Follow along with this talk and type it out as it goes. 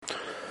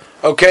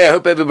Okay, I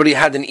hope everybody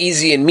had an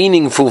easy and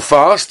meaningful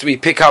fast. We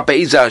pick up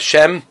Be'ezah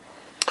Hashem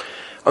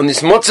on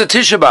this Motzah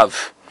Tisha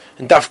B'Av.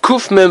 And Daf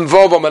Kuf Mem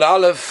Vav Amud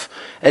Aleph,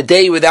 a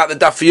day without the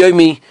Daf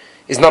HaYomi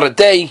is not a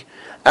day,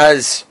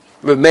 as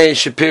Rav Meir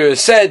Shapiro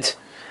said,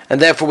 and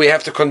therefore we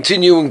have to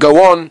continue and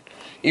go on.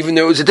 Even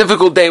though it was a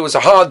difficult day, it was a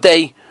hard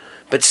day,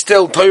 but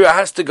still Torah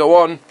has to go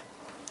on,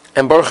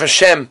 and Baruch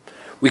Hashem,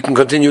 we can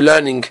continue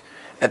learning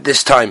at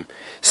this time.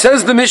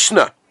 Says the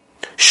Mishnah,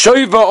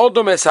 Shoiva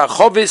Odom es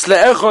hachovis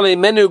le'echol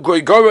emenu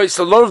goigoros.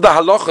 A lot of the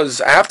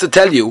halachas, I have to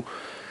tell you,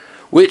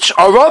 which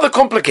are rather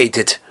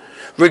complicated,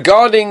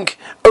 regarding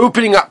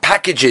opening up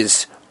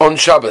packages on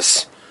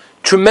Shabbos.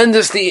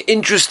 Tremendously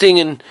interesting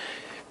and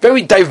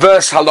very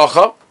diverse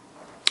halacha,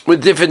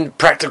 with different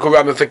practical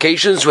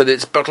ramifications, whether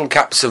it's bottle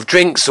caps of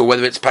drinks or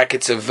whether it's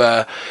packets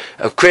of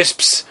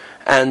crisps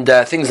and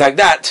things like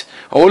that.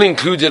 All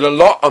included, a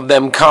lot of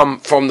them come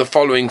from the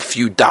following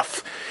few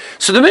daf.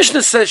 So the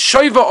Mishnah says,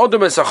 Shoiva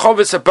Odom es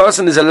hachovis, a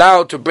person is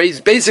allowed to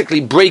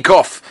basically break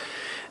off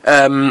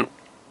and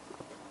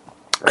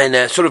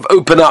sort of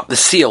open up the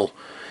seal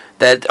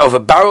that of a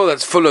barrel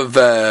that's full of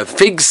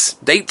figs,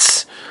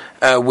 dates,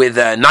 with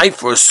a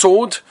knife or a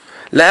sword,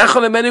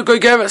 le'echol emenu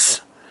goigeres,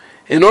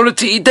 in order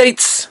to eat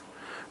dates.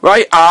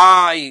 Right?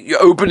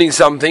 You're opening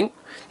something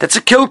that's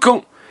a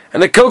kilkul,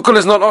 and a kilkul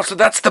is not also,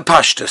 that's the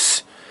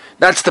pashtus.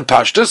 That's the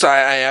pashtus.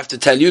 I have to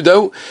tell you,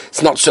 though,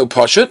 it's not so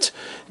poshut.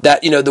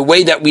 That, the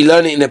way that we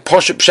learn it in a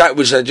poshut pshat,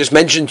 which I just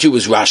mentioned to you,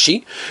 was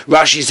Rashi.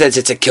 Rashi says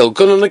it's a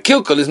kilkul, and a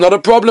kilkul is not a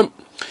problem.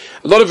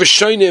 A lot of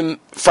Rishonim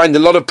find a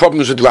lot of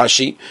problems with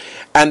Rashi,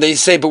 and they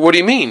say, but what do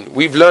you mean?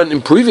 We've learned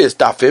in previous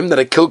dafim that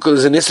a kilkul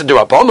is an issa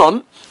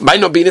d'Rabbanon, might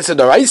not be an issa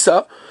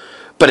d'Oraisa,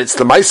 but it's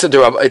the Maisa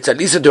d'Rabbanon, it's at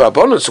least a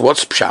d'Rabbanon, so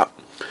what's pshat?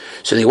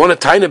 So they want to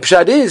tie in a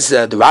pshat is,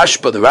 the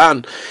Rashba, the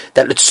Ran,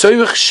 that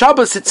l'tzoirich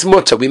Shabbos it's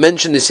mutter. We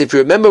mentioned this, if you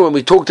remember, when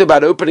we talked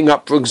about opening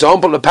up, for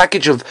example, a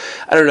package of,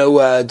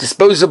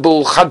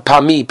 disposable chad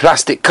pami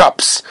plastic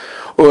cups,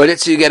 or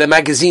let's say you get a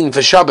magazine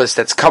for Shabbos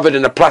that's covered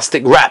in a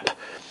plastic wrap,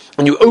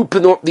 and you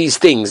open up these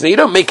things. Now, you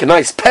don't make a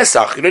nice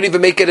Pesach. You don't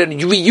even make it in a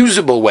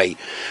reusable way.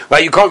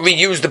 Right? You can't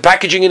reuse the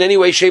packaging in any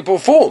way, shape, or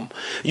form.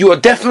 You are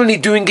definitely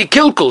doing a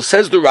kilkul,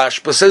 says the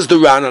Rashba, says the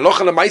Ran,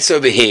 Aloch al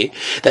over here,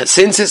 that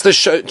since it's the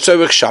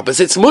Tzorech Shabbos,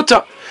 it's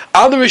mutter.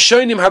 Other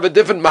Rishonim have a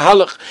different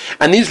mahalach,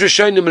 and these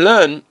Rishonim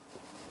learn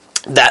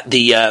that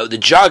the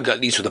jug,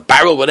 at least, or the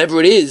barrel, whatever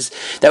it is,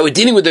 that we're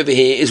dealing with over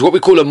here, is what we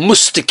call a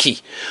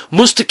mustaki.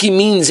 Mustaki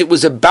means it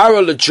was a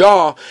barrel, a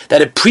jar, that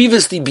had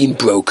previously been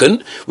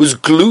broken, was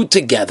glued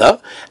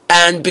together,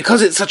 and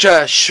because it's such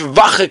a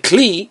shvacha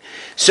kli,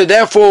 so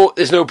therefore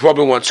there's no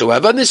problem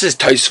whatsoever. And this is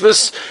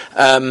Tosfos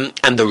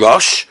and the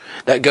Rosh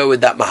that go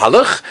with that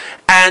mahalach,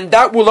 and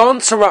that will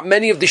answer up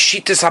many of the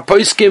Shitas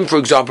HaPoskim, for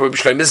example, Reb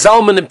Shlomo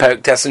Zalman and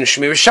Perek Tes and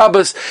Shmir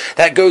Shabbos,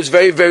 that goes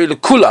very, very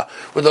lekula,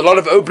 with a lot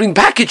of opening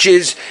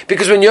packages,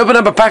 because when you open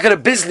up a packet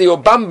of bisli or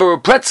bamba or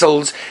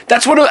pretzels,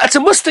 that's a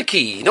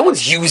mustaki. No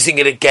one's using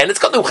it again. It's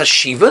got no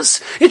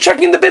chashivas. You're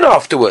chucking in the bin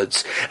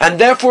afterwards. And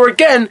therefore,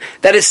 again,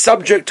 that is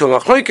subject to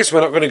machlokes.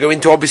 We're not going to go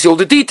into, obviously, all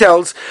the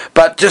details,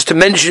 but just to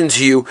mention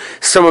to you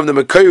some of the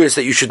makoros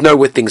that you should know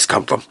where things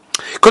come from.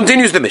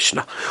 Continues the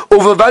Mishnah.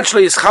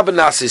 Is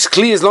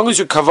clear, as long as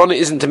your kavanah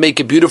isn't to make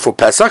a beautiful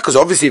Pesach, because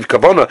obviously if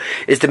kavanah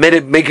is to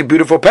make a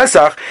beautiful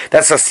Pesach,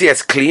 that's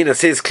asiyas clean.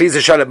 Asiyas clean is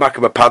a shalet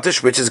makam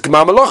patish, which is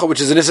gemar malacha, which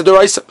is an issa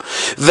d'oraisa.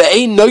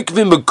 Ve'ein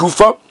noikvim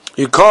begufa.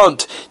 You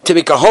can't to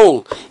make a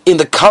hole in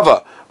the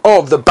cover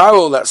of the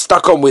barrel that's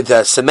stuck on with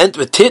cement,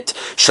 with tit,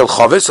 shel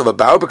chavis, of a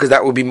barrel, because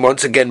that will be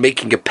once again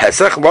making a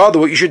Pesach. Rather,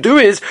 what you should do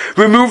is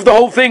remove the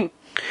whole thing.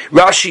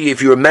 Rashi,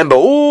 if you remember,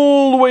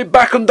 all the way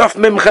back on Daf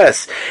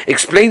Memches,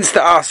 explains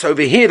to us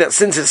over here that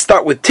since it's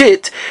stuck with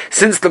tit,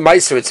 since the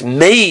Meiser it's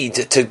made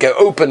to go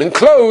open and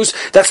close,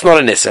 that's not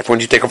an Isef when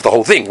you take off the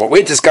whole thing. What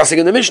we're discussing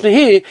in the Mishnah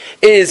here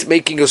is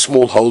making a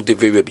small hole,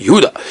 Divrei Rabbi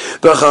Yehuda.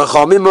 The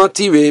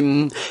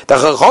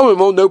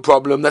Chachamim, no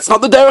problem. That's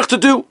not the derech to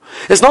do.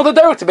 It's not the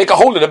derech to make a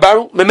hole in a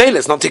barrel. Memele,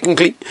 it's not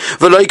technically.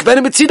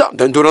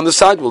 Don't do it on the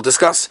side, we'll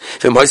discuss.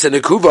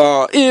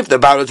 If the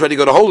barrel's already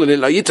got a hole in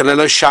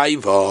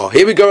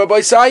it, here we go,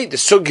 Rabbi Sai, the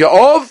sugya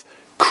of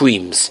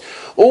creams.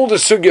 All the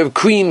sugya of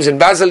creams and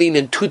Vaseline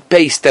and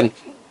toothpaste and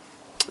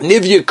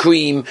Nivea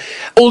cream,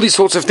 all these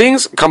sorts of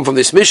things come from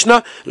this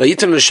Mishnah. You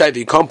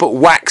can't put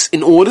wax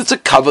in order to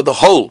cover the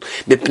hole.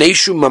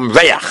 Mipneishu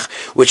mamreach,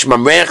 which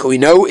mamreach we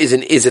know is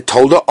a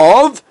tolda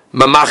of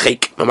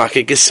mamachik.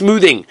 Mamachik is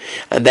smoothing,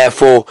 and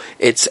therefore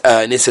it's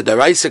an issa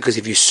d'oraisa, because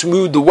if you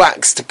smooth the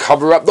wax to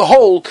cover up the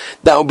hole,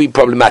 that will be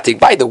problematic.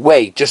 By the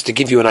way, just to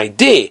give you an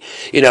idea,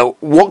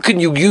 what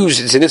can you use?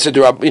 It's an issa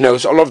d'rabbanan.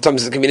 So a lot of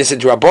times it can be an issa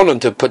d'rabbanan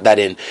to put that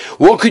in.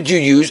 What could you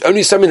use?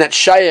 Only something that's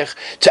shaykh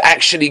to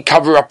actually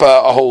cover up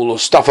a hole or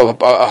stuff a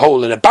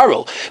hole in a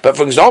barrel. But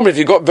for example, if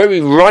you've got very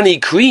runny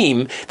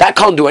cream, that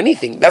can't do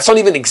anything. That's not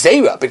even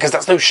xera, because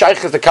that's no shaykh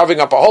to covering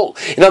up a hole.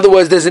 In other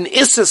words, there's an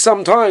issa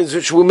sometimes,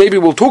 which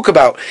we'll talk talk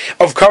about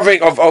of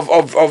covering of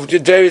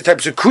various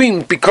types of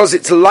cream, because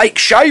it's like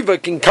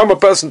shaiva, can come a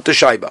person to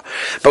shaiva.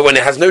 But when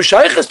it has no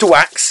shaykhs to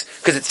wax,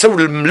 because it's so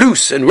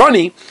loose and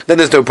runny, then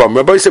there's no problem.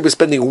 Rabbi said we're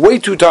spending way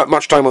too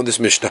much time on this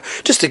Mishnah,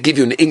 just to give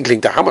you an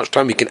inkling to how much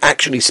time we can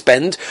actually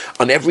spend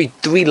on every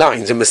 3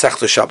 lines in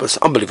Masechta Shabbos.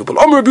 Unbelievable.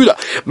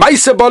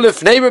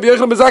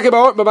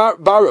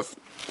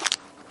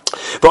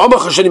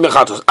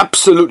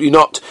 Absolutely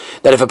not.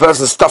 That if a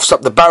person stuffs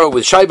up the barrel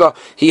with shaiva,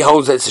 he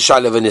holds that it's a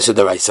shayla v'nisa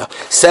deraisa.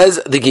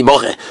 Says the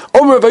Gemara.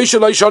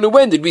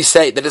 When did we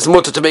say that it's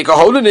mutter to make a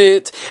hole in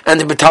it and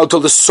to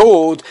metaltal the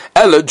sword?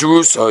 Ella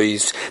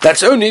drusois.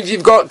 That's only if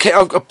you've got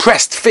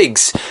pressed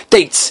figs,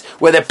 dates,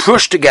 where they're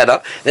pushed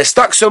together. They're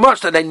stuck so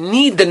much that I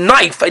need the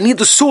knife, I need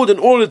the sword in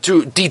order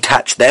to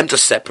detach them, to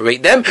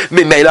separate them.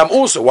 Mimelam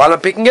also, while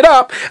I'm picking it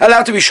up,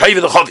 allowed to be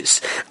shayva the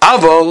chovis.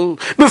 Avol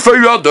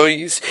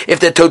meforadois. If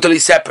they're totally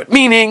separate,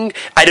 meaning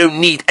I don't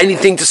need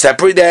anything to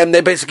separate them,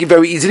 they're basically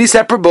very easily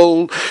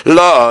separable.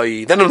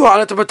 Lie. Then I'm not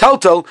allowed to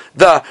metaltal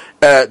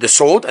the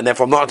sword, and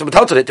therefore I'm not allowed to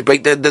metaltal it to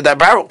break the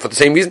barrel for the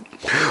same reason.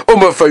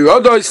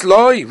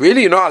 Lie.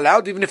 Really, you're not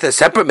allowed, even if they're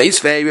separate.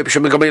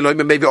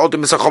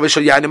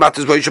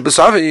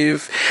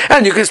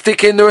 And you can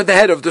stick in there at the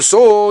head of the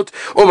sword.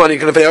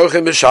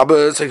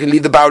 I can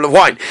leave the barrel of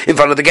wine in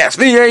front of the gas.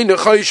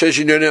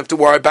 You don't have to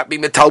worry about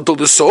being metaltal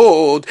the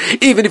sword,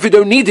 even if you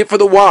don't need it for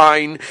the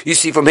wine. You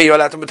see, from here you're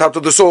allowed to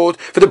metaltal the sword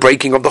for the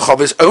breaking of the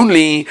chavis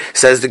only.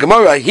 Says the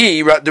Gemara,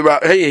 he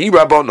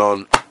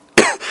Rabbanon.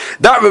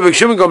 That Rabbi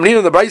Shimon Gamliel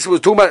in the Brisa was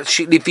talking about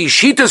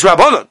Shitas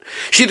Rabbanon.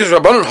 Shitas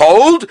Rabbanon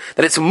hold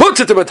that it's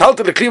mutter to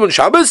metaltal the kli on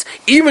Shabbos,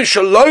 even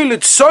shaloi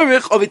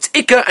l'tzorich of its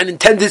ikka and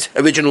intended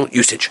original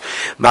usage.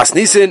 Mas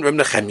Nisin Reb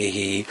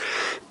Nechemya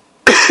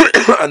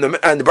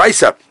and the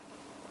Brisa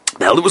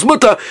held it was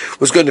mutter,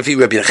 was going to be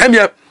Rabbi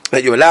Nechemya,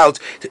 that you're allowed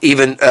to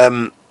even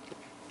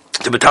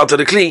to metaltal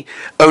the kli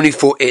only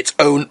for its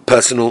own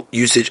personal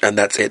usage, and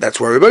that's it. That's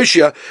why Rabbi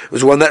Shia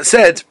was the one that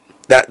said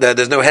that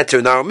there's no heter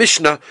in our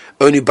Mishnah,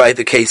 only by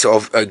the case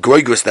of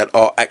groigos that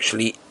are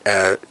actually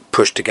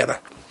pushed together.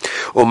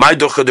 Or my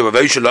docha the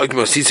revolution like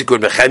me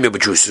sisikud mechemia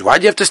b'juices. Why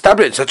do you have to stab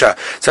it in such a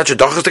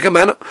dochastic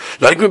manner?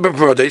 Like me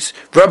b'paradise,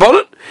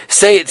 Rabbanon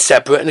say it's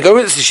separate and go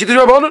with the shita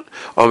Rabbanon.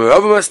 Or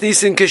Rabbi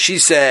Masnisin kashi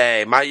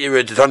say my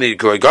ira tani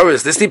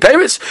groigoris listening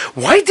Paris.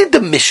 Why did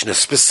the Mishnah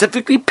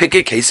specifically pick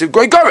a case of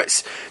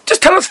groigoris?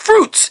 Just tell us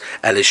fruits.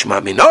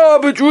 Elishma mina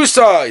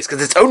b'juices,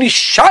 because it's only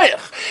shaykh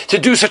to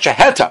do such a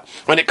heta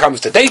when it comes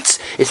to dates.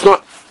 It's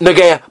not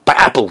Nagaya by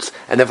apples,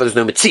 and therefore there's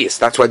no mitzias.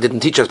 That's why it didn't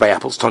teach us by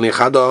apples. Tani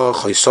chada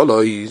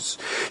choisolois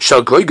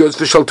shall groigos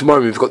for shal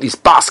tomorrow. We've got these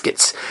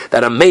baskets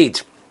that are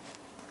made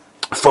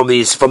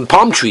from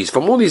palm trees,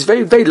 from all these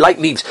very, very light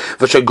leaves.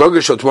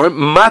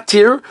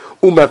 Matir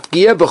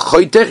umatgia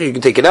v'choiter. You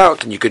can take it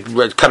out and you could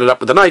cut it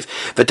up with a knife.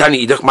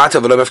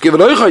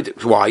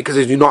 Why?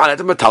 Because you're not allowed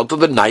to metaltal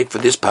the knife for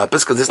this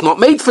purpose, because it's not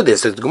made for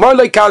this. It's Gemara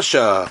like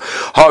kasha.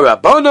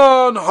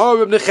 Harabanan,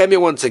 Harab Nechemia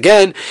once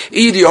again.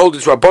 Either you hold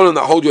this Rabbanan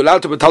that hold you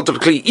allowed to metaltal the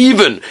kli,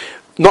 even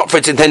not for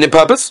its intended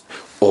purpose,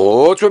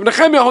 or to Rabbi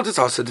Nechemia holds its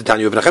house. The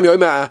Tanya Rabbi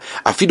Nechemia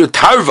afidu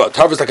tarva.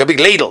 Tarva is like a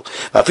big ladle.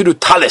 Afidu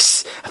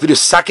talis. Afidu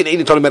sakin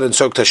eini tolimed and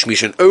soak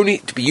tashmishan, only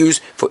to be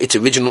used for its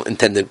original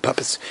intended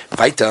purpose.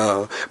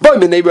 Vaita. Boy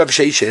menei Rav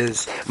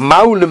Sheishes.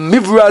 Maul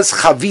mivraz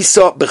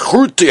chavisa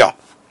bechurtia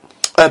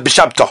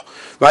b'shabta.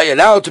 Right, you're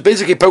allowed to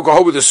basically poke a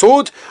hole with a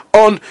sword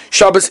on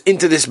Shabbos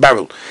into this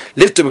barrel.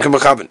 Is the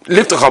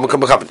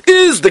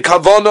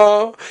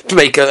kavana to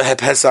make a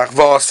pesach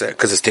vase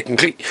because it's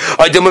technically?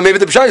 I don't know, maybe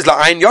the pshat is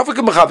la'ayin yafa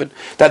k'mechaven.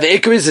 That the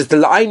ikar is the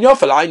la'ayin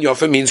yafa. La'ayin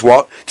yafa means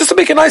what? Just to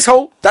make a nice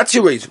hole. That's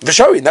your reason for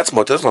showing. That's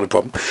mutter. That's not a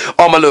problem.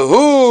 No,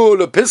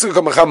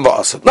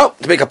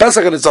 to make a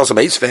pesach and it's also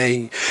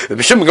meisvei.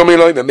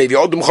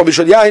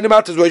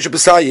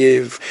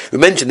 We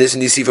mentioned this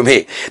and you see from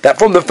here that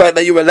from the fact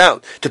that you're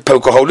allowed to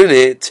poke a hole in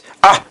it,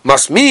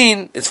 must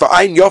mean it's for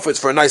Ayin Yofa, it's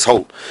for a nice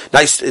hole.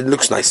 Nice, it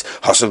looks nice.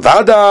 Hasan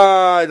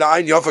Vada, the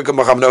Ayin Yofa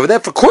Kamachavan over there,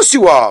 of course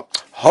you are.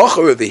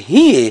 Hocher over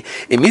here,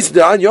 it means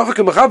the Ayin Yofa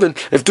Kamachavan,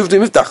 if Tuvdi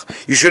Miftach,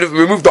 you should have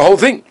removed the whole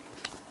thing.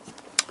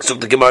 So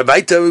the Gemara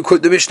Baita, we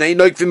quote the Mishnah,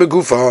 like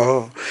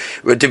Vimagufa,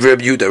 Divrei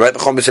Rabbi Yehuda, right? The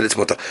Chomim said it's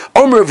mutter.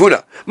 Omer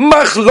Ravuna,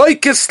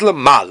 Machloikes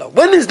Lamala.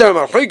 When is there a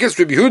Machloikes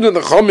Rabbi Yehuda and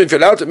the Chomim, if you're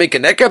allowed to make a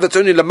nekev, that's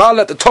only Lamala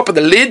at the top of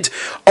the lid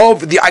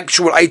of the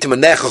actual item,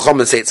 and there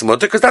Chomim say it's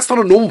mutter, because that's not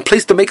a normal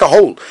place to make a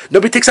hole.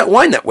 Nobody takes out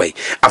wine that way.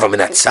 Avam in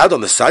that sad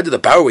on the side of the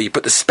barrel where you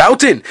put the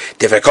spout in,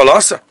 Divrei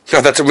Kolasa.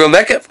 That's a real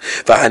nekev.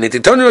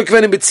 V'hanit Tony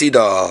Lokvenim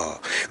B'tzida.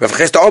 Rav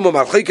Chesta Omer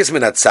Machloikes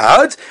Min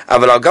Atzad,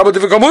 Aval Al Gaba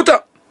Divrei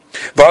Komuta.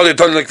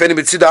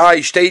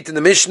 State in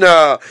the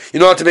Mishnah, you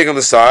know how to make on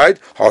the side.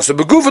 That's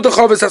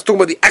talking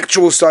about the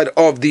actual side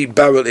of the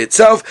barrel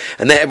itself,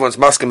 and then everyone's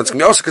masking it's going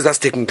to be also because that's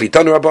technically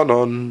Tanu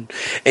Rabbanon.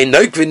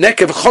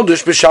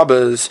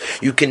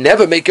 You can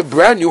never make a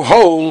brand new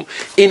hole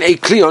in a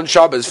Kli on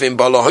Shabbos.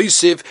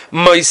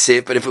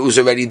 But if it was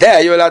already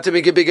there, you're allowed to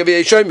make a bigger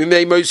V'yeshom.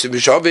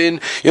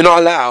 You're not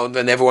allowed,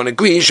 and everyone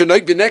agrees.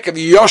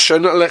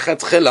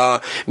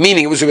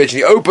 Meaning it was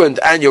originally opened,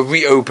 and you're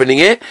reopening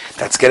it.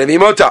 That's going to be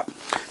mota.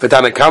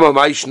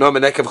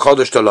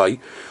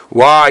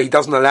 Why he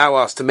doesn't allow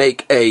us to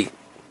make a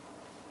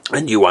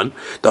new one?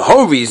 The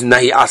whole reason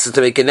that he asked us to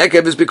make a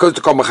nekev is because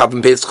to come and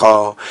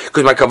pescha.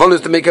 Because my kavanah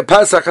is to make a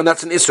pesach, and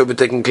that's an issur, but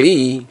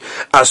technically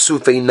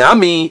asufei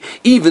nami,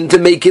 even to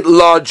make it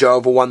larger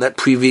over one that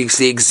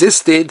previously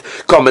existed.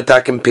 Come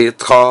attack and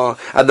pescha,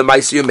 and the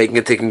ma'aser you're making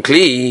it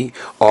technically.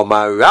 Oh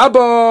my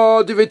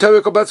rabba, this is a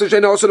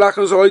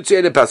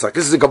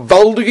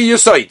gavaldige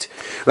yesod,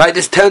 right?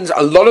 This turns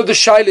a lot of the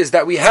shilas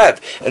that we have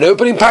in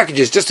opening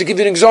packages. Just to give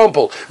you an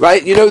example,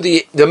 right? You know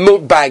the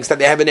milk bags that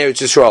they have in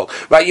Eretz Yisrael,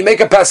 right? You make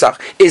a pesach.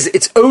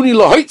 It's only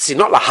lahoitzi,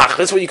 not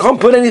lahachlis, where you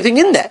can't put anything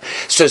in there.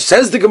 So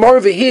says the Gemara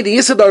over here, the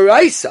Yisad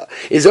Araisa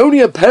is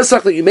only a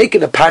pesach that you make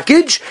in a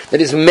package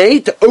that is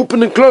made to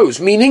open and close,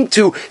 meaning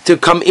to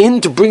come in,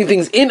 to bring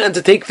things in, and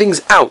to take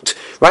things out.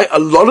 Right? A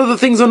lot of the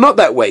things are not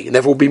that way, and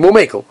therefore will be more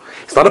mekel.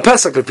 It's not a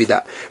pesach to be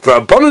that. For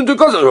Rabbanan to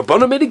goes,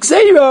 Rabbanan made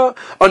gzeira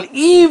on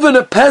even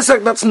a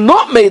pesach that's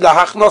not made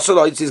lahachnos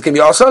lahoitzi is going to be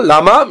also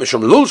lama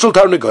mishum lul shel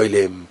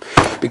tarnagolim.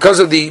 Because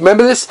of the,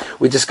 remember this?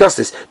 We discussed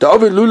this. The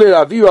Ovid Lule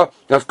Avira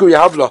that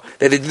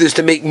they did this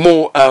to make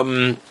more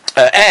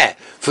air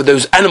for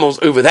those animals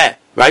over there,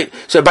 right?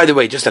 So, by the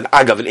way, just an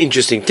agav, an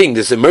interesting thing.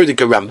 There's a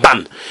Merdika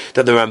Ramban,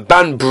 that the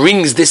Ramban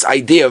brings this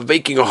idea of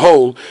making a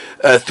hole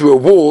through a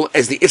wall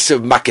as the issur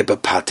of makeh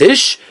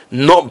patish,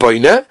 not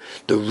boina.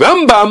 The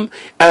Rambam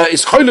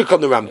is choiluk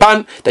on the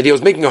Ramban that he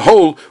was making a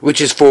hole which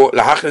is for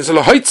lahachnes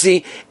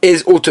lahoitzi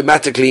is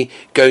automatically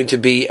going to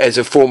be as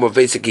a form of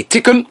basically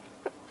tikkun.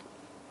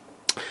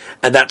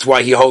 And that's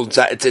why he holds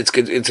that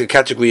it's a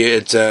category.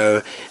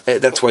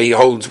 That's why he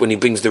holds when he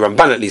brings the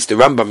Ramban. At least the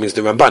Rambam brings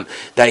the Ramban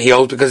that he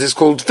holds because it's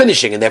called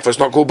finishing, and therefore it's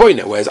not called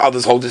boina. Whereas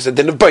others hold it's a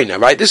din of boina.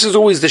 Right? This is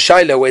always the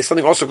shaila where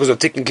something also because of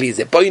technically is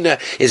it boina,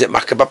 is it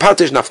makeh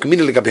patish,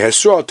 nafkamina legabi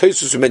hasra,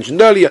 tosus we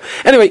mentioned earlier.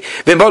 Anyway,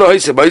 v'embalo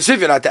hoyseh b'yosef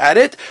you're allowed to add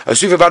it.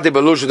 Asufa vade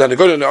b'losh dan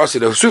go and ask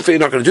the asufa you're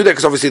not going to do that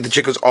because obviously the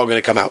chickens are going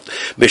to come out.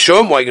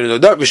 Mishum, why are you going to do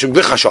that? Mishum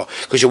b'chasha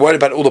because you're worried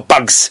about all the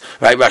bugs.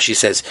 Right? Rashi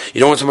says you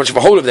don't want so much of a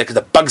hole over there because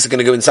the bugs are going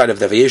to go inside of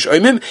there.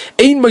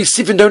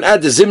 Don't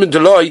add the zim and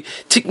deloy.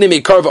 Tikne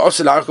me karva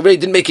osel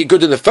didn't make it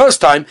good in the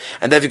first time,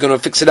 and therefore you're going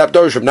to fix it up.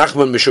 Dorish of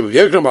Nachman Mishum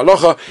Yerkam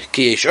halacha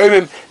ki yesh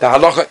omim. The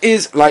halacha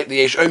is like the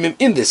yesh omim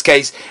in this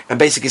case, and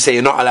basically say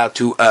you're not allowed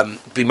to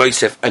be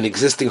moisef an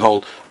existing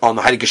hole on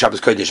the Heilige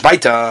Shabbos Kodesh.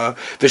 Weiter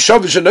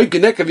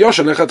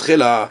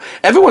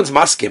everyone's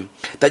masking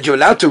that you're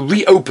allowed to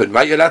reopen.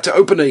 Right, you're allowed to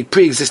open a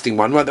pre-existing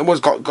one. Right, that was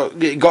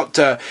got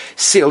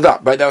sealed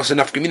up. Right, that was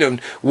enough.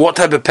 What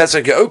type of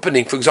pesach you're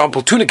opening? For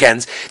example, tuna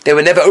cans. They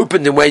were never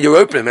opened in where you're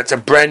opening them. That's a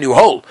brand new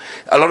hole.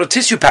 A lot of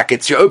tissue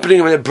packets, you're opening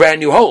them in a brand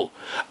new hole.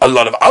 A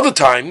lot of other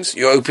times,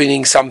 you're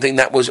opening something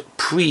that was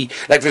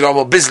like for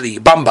example, Bisley,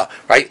 Bamba,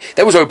 right?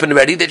 That was open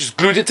already, they just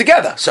glued it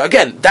together. So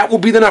again, that will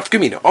be the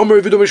nafkamina.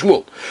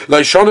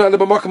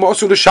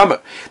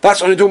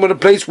 That's only talking about a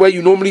place where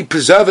you normally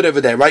preserve it over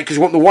there, right? Because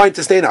you want the wine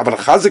to stay in it. But a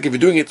chazik, if you're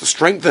doing it to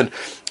strengthen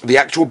the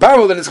actual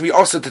barrel, then it's going to be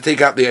also to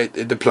take out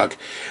the plug.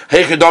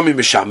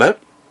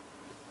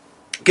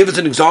 Give us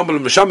an example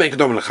of Meshama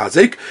Ekadom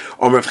Lechazik,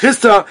 or Rav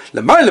Chisda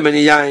L'mayla Min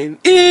Yain.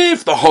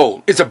 If the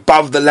hole is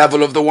above the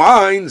level of the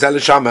wine,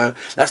 Zalashama,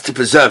 that's to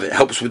preserve it.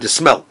 Helps with the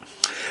smell.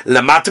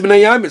 Lamata Min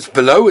Yain, it's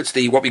below. It's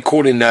the what we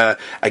call in I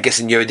guess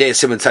in Yeridei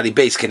Simon Tzadi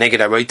base Keneged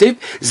Arotiv.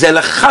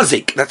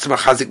 Zelachazik, that's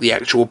Machazik, the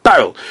actual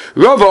barrel.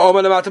 Rava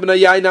Omer Lamata Min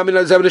Yain Amin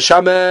Zav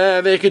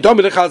Neshama Ekadom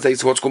Lechazik.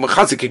 So what's called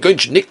Machazik? You're going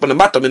to nick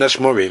Lamata Min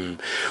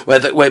Hashmorim,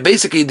 where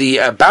basically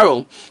the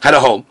barrel had a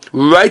hole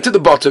right at the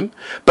bottom,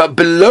 but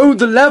below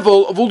the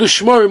level of all the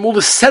shmorim, all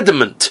the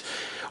sediment.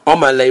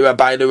 Bias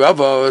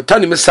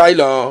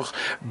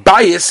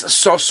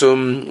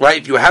sosum,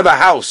 right? If you have a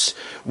house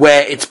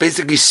where it's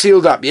basically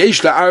sealed up,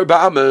 right?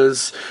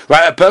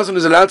 A person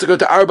is allowed to go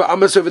to Arba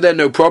Amas over there,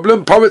 no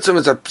problem.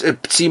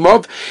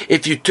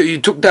 If you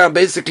took down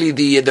basically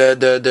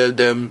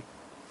the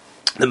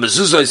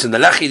mezuzos and the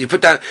lachid, you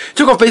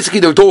took off basically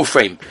the door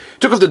frame.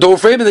 Took off the door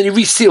frame and then you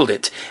resealed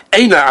it.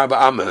 Eina arba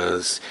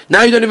amas.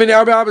 Now you don't have any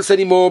arba amas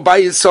anymore.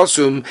 By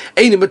sosum.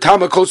 Eina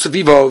matama kol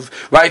savivov.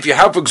 Right? If you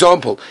have, for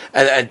example,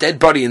 a dead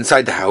body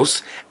inside the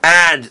house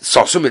and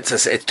Sosum,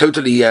 it's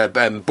totally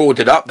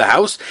boarded up, the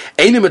house.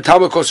 In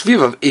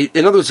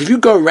other words, if you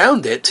go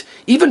around it,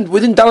 even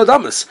within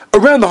Daladamas,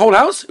 around the whole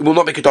house, it will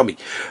not make a dummy.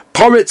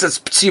 Poritz as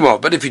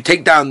Ptsimo, but if you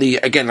take down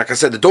again, like I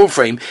said, the door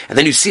frame, and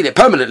then you seal it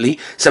permanently,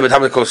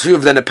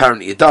 then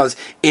apparently it does.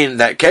 In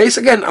that case,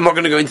 again, I'm not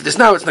going to go into this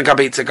now, it's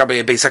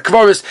Nagabe Besa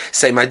Kvaris,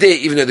 same idea,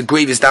 even though the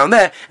grave is down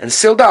there and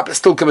sealed up, it's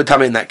still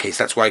Kamatame in that case.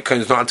 That's why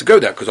Kohen's not allowed to go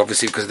there, because of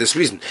this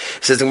reason.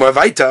 It says the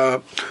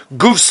Gemara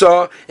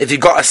Guvsa, if you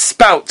got a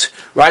spout,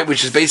 right,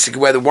 which is basically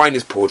where the wine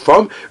is poured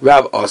from,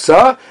 Rav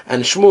Asa,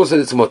 and Shmuel said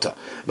it's mutter.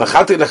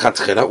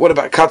 What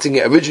about cutting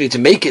it originally to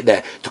make it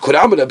there? To cut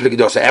out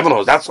everyone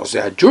knows that's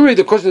also a jury.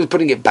 The question is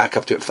putting it back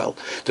after it fell.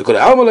 To cut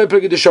out everyone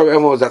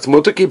knows that's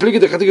mutter. You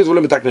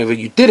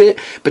did it,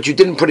 but you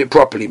didn't put it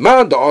properly.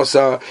 Man, the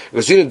Asa,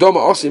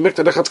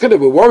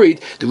 we're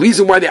worried. The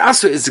reason why the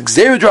Asa is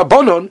Xera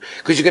Drabonon,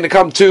 because you're going to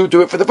come to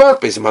do it for the first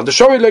place. Man, the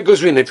Shori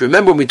goes in. If you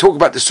remember when we talk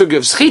about the sugya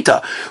of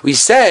Schita, we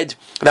said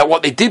that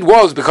what they did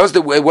was, because they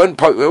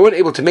weren't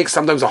able to make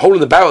sometimes a hole in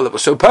the barrel that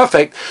was so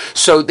perfect,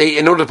 so they,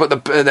 in order to put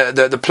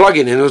the plug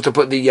in order to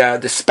put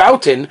the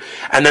spout in,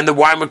 and then the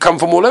wine would come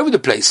from all over the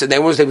place. And they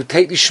would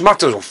take these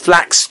shmatters or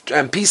flax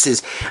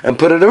pieces and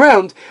put it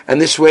around,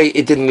 and this way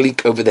it didn't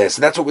leak over there.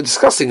 So that's what we're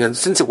discussing. And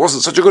since it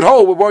wasn't such a good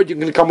hole, we're worried you're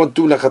going to come on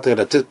to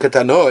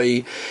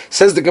Katanoi.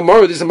 Says the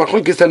Gemara, this is a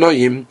Machlokes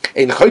Tanoim,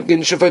 ein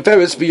Choykin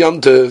Sheferes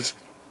beyond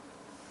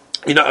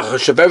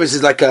Shabbos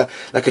is like a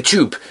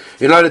tube.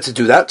 You're not allowed to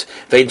do that.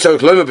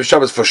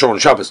 For sure on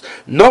Shabbos.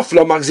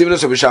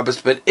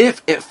 But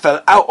if it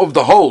fell out of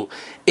the hole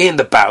in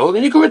the barrel,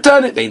 then you can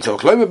return it. Beyond to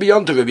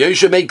Rabbi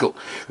Yosha Mekel.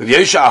 Rabbi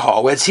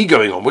Yosha, where's he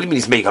going on? What do you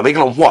mean he's Mekel?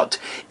 Mekel on what?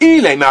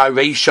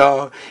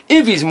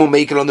 If he's more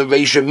Mekel on the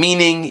Reisha,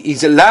 meaning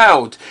he's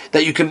allowed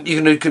that you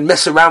can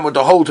mess around with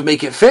the hole to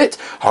make it fit.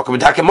 How come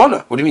attack him on?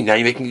 What do you mean? Now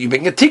you're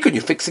making a tikkun,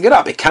 you're fixing it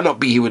up. It cannot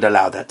be he would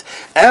allow that.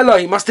 Ella,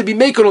 he must be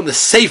Mekel on the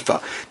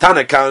Sefer.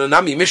 Tanakam and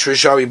Nami Mishra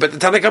Shari, but the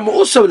Tanakam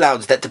also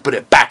allows that to put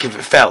it back if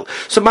it fell.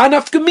 So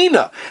manaf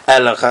gemina.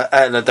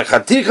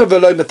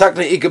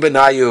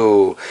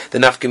 The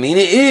nafkamina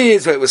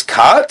is where it was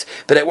cut,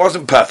 but it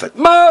wasn't perfect.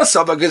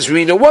 Masava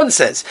Gazrina 1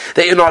 says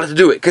that you're not allowed to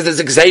do it because there's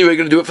a gzeira, you're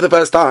going to do it for the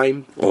first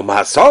time. Or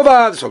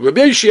Masava, so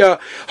Rabbi Yeshia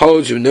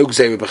holds you no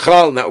gzeira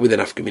b'chal, and that with the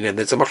nafkamina. And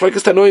that's a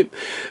machlokes tanoim.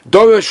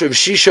 Dorosh Rav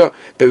Shisha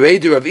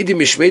bereidu Rav Idi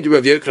Mishmeidu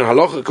Rav Yochanan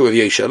halacha Rav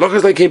Yeshia. Halacha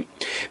is like him.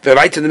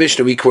 Right in the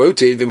Mishnah we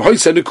quoted,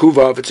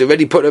 if it's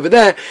already put over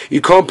there,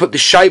 you can't put the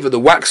shaiva, the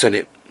wax on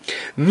it.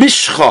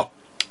 Mishcha,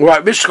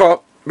 right?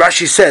 Mishcha.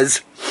 Rashi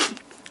says.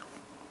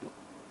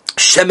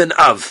 Shemen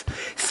av,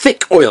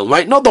 thick oil,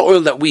 right? Not the oil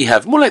that we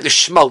have, more like the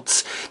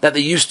schmaltz that they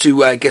used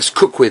to,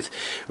 cook with,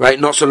 right?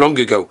 Not so long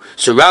ago.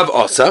 So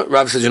Rav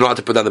says you're not allowed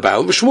to put down the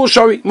barrel. Shmuel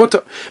Shari,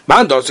 mutter.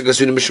 Man dosa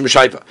gasuna mishum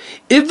shaiva.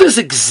 If there's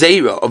a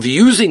gzeira of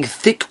using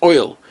thick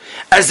oil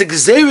as a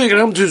gzeira can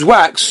come to use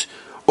wax,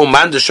 or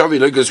man the shari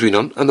lo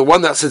gazrinon, and the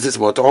one that says it's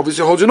mutter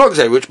obviously holds you not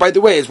gzeira, which by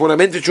the way is what I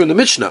meant to you in the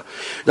Mishnah.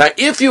 Like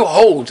if you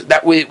hold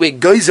that we're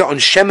geyser on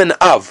shemen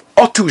av,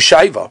 otu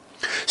shaiva,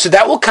 so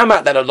that will come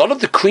out that a lot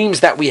of the creams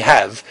that we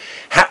have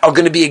are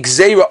going to be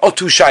Xera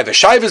Otu Shaiva.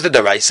 Shaiva is the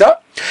Daraisa,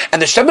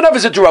 and the Shemen Av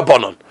is a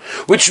Durabonon.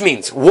 Which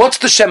means, what's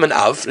the Shemen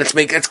Av? Let's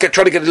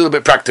try to get a little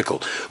bit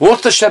practical.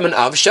 What's the Shemen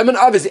Av? Shemen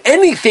Av is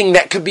anything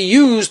that could be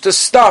used to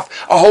stuff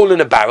a hole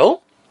in a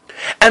barrel,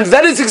 and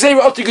that is Xera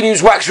Otu, you're going to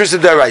use wax versus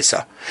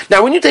Daraisa.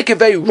 Now, when you take a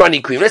very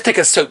runny cream, let's take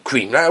a soap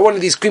cream, right? One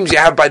of these creams you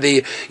have by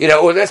the,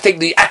 or let's take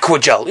the aqua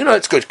gel,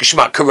 it's good,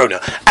 Kishmat,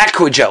 Corona,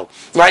 aqua gel,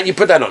 right? You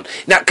put that on.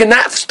 Now, can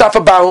that stuff a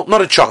barrel?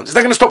 Not a chance. Is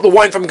that going to stop the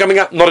wine from coming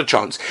out? Not a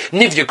chance.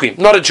 Nivea cream?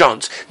 Not a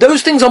chance.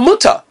 Those things are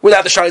mutter,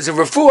 without the shaylas of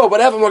refuah,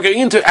 whatever we're going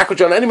into, aqua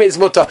gel anyway is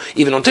mutter,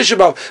 even on Tisha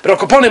B'Av, but on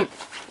Kaponim.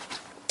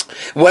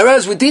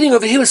 Whereas we're dealing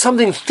over here with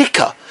something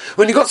thicker.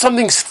 When you've got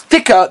something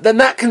thicker, then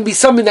that can be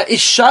something that is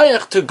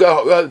shaykh to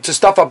go to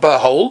stuff up a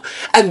hole,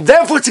 and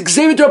therefore it's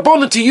Xera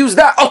D'Rabbanan to use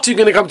that. You're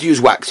going to come to use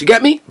wax. You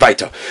get me?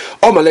 Weiter.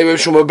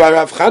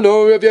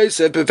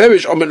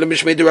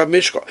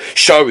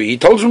 Shari, he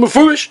told him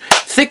Mefurish,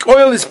 thick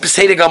oil is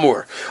Peseda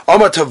Gamur.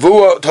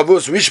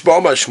 Tavus Rishba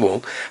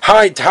Shmuel.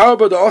 Hi,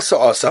 Tarba the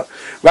Asa.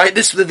 Right,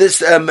 this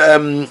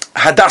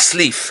Hadas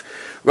leaf.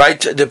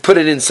 Right, to put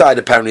it inside.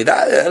 Apparently,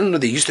 I don't know.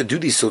 They used to do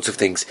these sorts of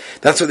things.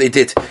 That's what they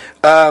did.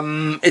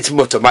 It's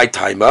mutter. My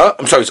timer.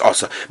 I'm sorry, it's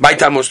also my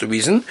time was the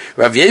reason.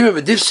 Rav Yema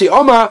v'divsi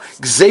Oma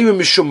gzerim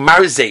mishum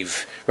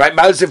marzev. Right,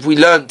 marzev we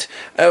learned.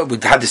 We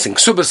had this in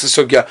Ksubas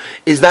Sugya.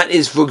 Is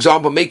for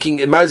example making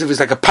marzev is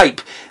like a pipe.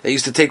 They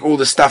used to take all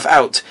the stuff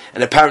out,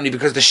 and apparently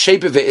because the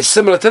shape of it is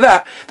similar to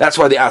that, that's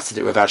why they asked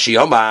it. Rav Ashi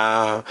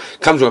Oma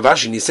comes Rav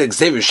Ashi and he said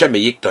gzerim shema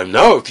yikdom.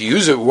 No, if you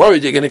use it,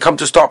 worried you're going to come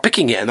to start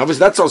picking it, and obviously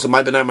that's also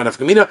my benai manaf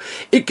kamina.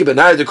 Ikke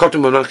benai the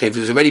kotum manach. If it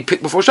was already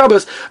picked before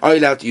Shabbos, are you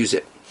allowed to use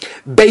it?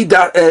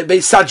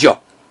 Beisadja.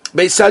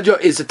 Beisadja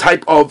is a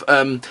type of,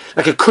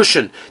 like a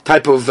cushion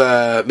type of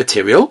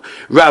material.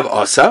 Rav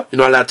Asa, you're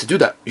not allowed to do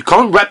that. You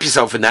can't wrap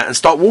yourself in that and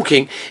start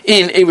walking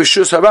in a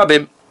Rishus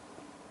HaRabim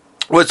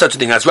What's such a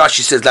thing? As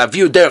Rashi says, "La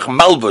view derech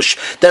malbush,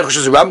 derech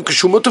is a ram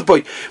kashumotov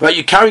boy." Right,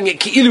 you're carrying it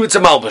ki'ilu. It's a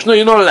malbush. No,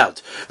 you're not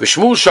allowed.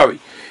 V'shmul shari.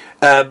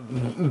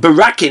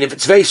 Barakin, if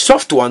it's very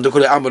soft one,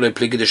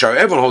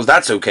 everyone holds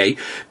that's okay,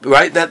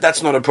 right?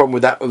 That's not a problem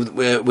with that.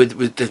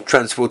 With the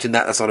transporting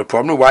that's not a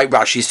problem. Why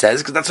Rashi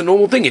says because that's a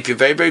normal thing. If you're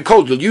very very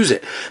cold, you'll use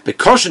it. But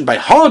cautioned by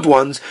hard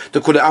ones,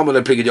 everyone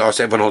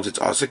holds it's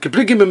also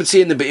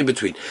in the in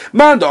between.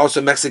 Man the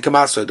also Mexican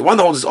masa. The one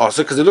that holds is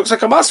also because it looks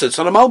like a masa. It's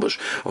not a malbush.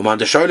 Or man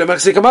the shoyle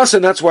Mexican masa,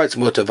 and that's why it's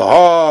mutter.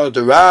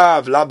 The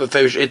Rav la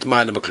beferish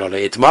itma and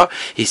maklala itma.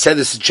 He said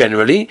this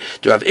generally.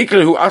 The Rav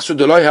Ikra who asked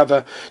the loy have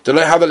a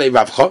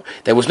Ravcha,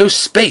 there was no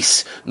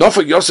space, not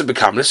for Yosef the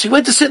Karmelis. He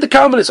went to sit in the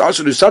Karmelis.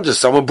 Also,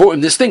 someone brought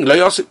him this thing. Lo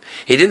Yosef,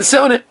 he didn't sit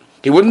on it.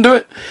 He wouldn't do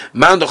it.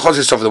 Man the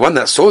Chosisov, the one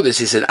that saw this,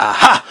 he said,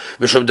 "Aha,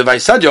 Mishum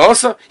Devaisad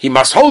Yosa." He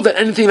must hold that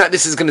anything like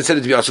this is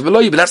considered to be Yosef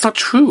Eloyi, but that's not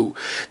true.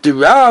 The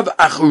Rav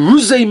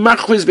Achruzei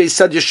Machriz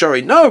Beisad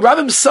Yashori. No, Rav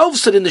himself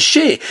said in the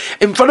Shir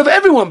in front of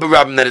everyone, but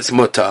Rav that it's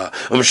Mutar.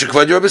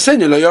 Shekvad Yerab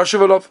Senya Lo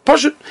Yosef Elov.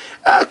 Pashut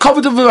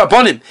covered of the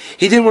Rabbanim.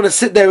 He didn't want to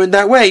sit there in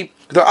that way.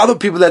 There are other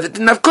people there that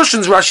didn't have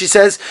cushions, Rashi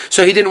says,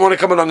 so he didn't want to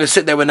come along and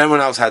sit there when no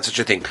one else had such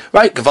a thing.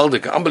 Right?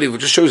 Gavaldik, unbelievable.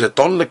 Just shows that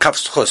Don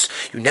Lekavs.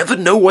 You never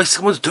know why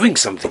someone's doing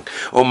something.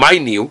 Or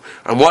Mainiu,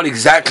 and what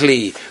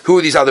exactly, who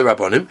are these other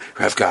Rabbonim?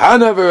 Rav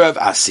Kahana, Rav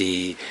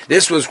Asi.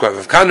 This was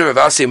Rav Kahana, Rav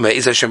Asi,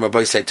 Me'ez Hashem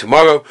Rabbi say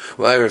tomorrow,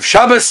 Rav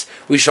Shabbos,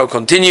 we shall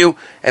continue.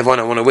 Everyone,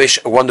 I want to wish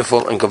a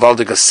wonderful and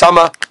Gavaldik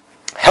summer,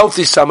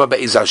 healthy summer,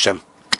 Be'ez Hashem.